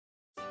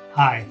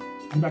Hi,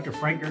 I'm Dr.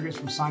 Frank Gergits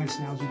from Sinus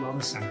and Allergy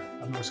Wellness Center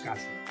of North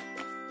Scottsdale.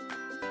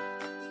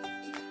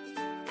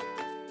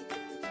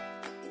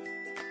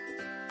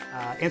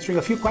 Answering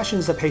a few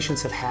questions that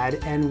patients have had,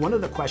 and one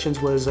of the questions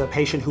was a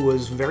patient who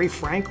was very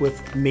frank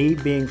with me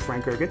being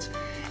Frank Gergits,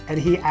 and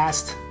he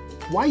asked,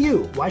 why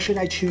you? Why should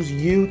I choose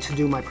you to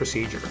do my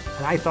procedure?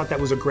 And I thought that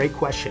was a great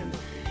question.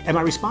 And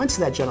my response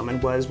to that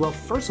gentleman was, well,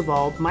 first of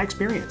all, my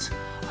experience.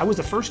 I was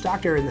the first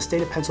doctor in the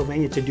state of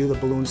Pennsylvania to do the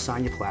balloon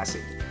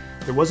sinuplasty.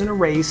 There wasn't a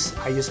race.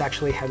 I just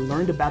actually had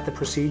learned about the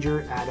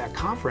procedure at a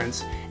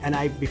conference, and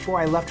before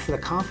I left for the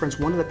conference,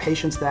 one of the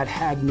patients that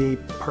had me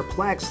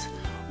perplexed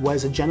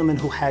was a gentleman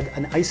who had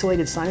an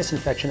isolated sinus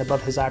infection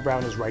above his eyebrow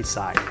on his right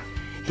side.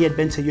 He had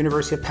been to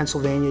University of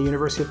Pennsylvania,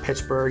 University of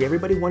Pittsburgh.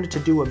 Everybody wanted to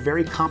do a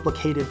very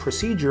complicated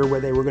procedure where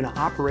they were going to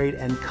operate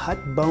and cut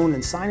bone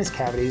and sinus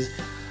cavities,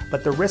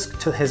 but the risk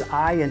to his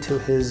eye and to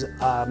his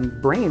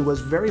brain was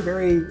very,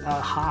 very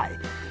high.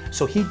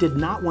 So he did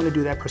not want to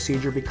do that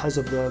procedure because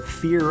of the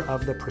fear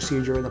of the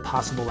procedure and the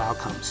possible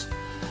outcomes.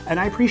 And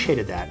I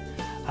appreciated that.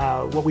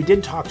 What we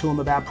did talk to him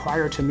about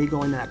prior to me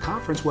going to that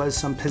conference was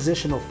some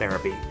positional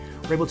therapy.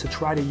 We're able to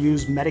try to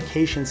use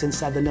medications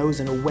inside the nose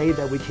in a way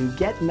that we can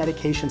get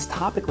medications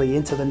topically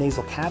into the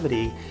nasal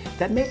cavity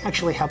that may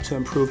actually help to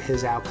improve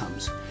his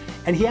outcomes.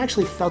 And he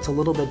actually felt a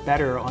little bit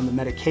better on the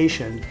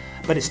medication,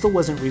 but it still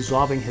wasn't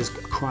resolving his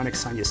chronic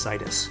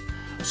sinusitis.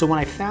 So when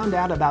I found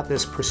out about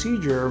this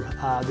procedure,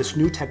 this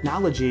new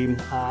technology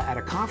at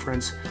a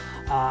conference,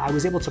 I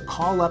was able to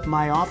call up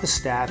my office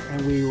staff,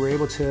 and we were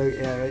able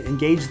to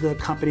engage the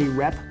company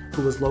rep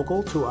who was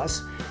local to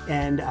us,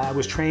 and I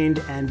was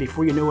trained, and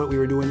before you knew it, we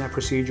were doing that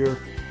procedure.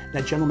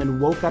 That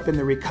gentleman woke up in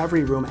the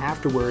recovery room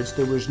afterwards.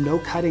 There was no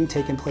cutting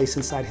taking place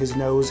inside his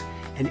nose,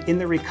 and in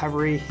the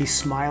recovery, he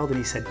smiled and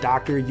he said,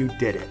 "Doctor, you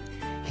did it."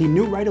 He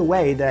knew right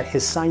away that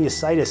his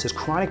sinusitis, his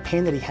chronic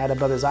pain that he had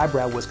above his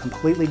eyebrow, was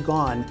completely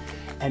gone.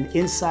 And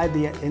inside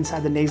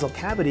the nasal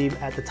cavity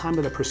at the time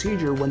of the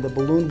procedure, when the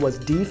balloon was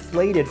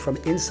deflated from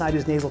inside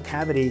his nasal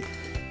cavity,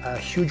 a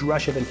huge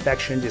rush of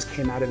infection just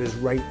came out of his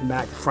right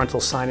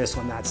frontal sinus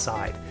on that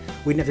side.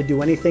 We didn't have to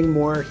do anything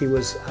more. He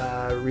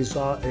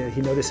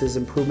noticed his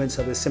improvements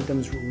of his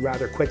symptoms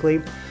rather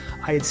quickly.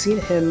 I had seen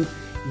him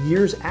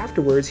years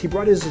afterwards. He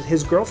brought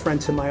his girlfriend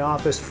to my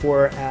office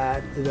for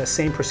the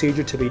same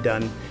procedure to be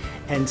done.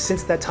 And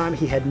since that time,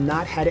 he had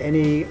not had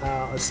any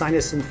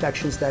sinus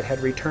infections that had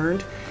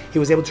returned. He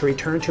was able to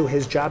return to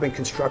his job in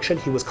construction.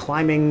 He was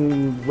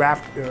climbing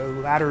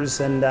ladders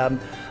and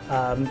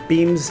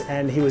beams,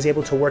 and he was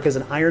able to work as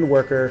an iron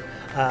worker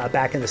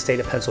back in the state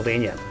of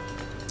Pennsylvania.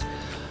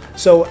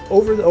 So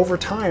over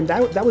time,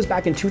 that was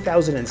back in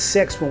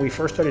 2006 when we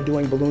first started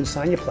doing balloon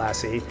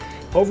sinuplasty.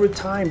 Over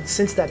time,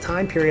 since that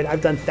time period,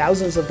 I've done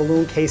thousands of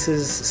balloon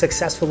cases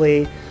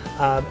successfully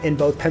in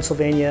both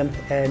Pennsylvania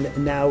and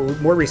now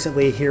more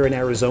recently here in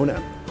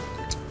Arizona.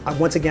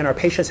 Once again, our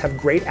patients have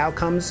great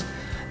outcomes.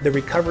 The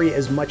recovery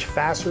is much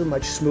faster,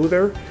 much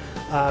smoother,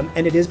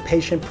 and it is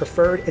patient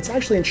preferred. It's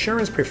actually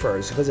insurance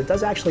preferred because it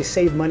does actually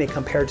save money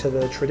compared to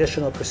the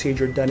traditional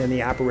procedure done in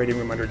the operating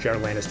room under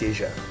general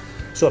anesthesia.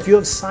 So if you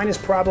have sinus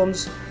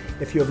problems,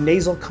 if you have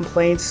nasal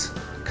complaints,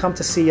 come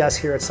to see us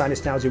here at Sinus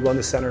and Allergy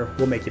Wellness Center.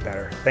 We'll make you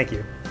better. Thank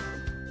you.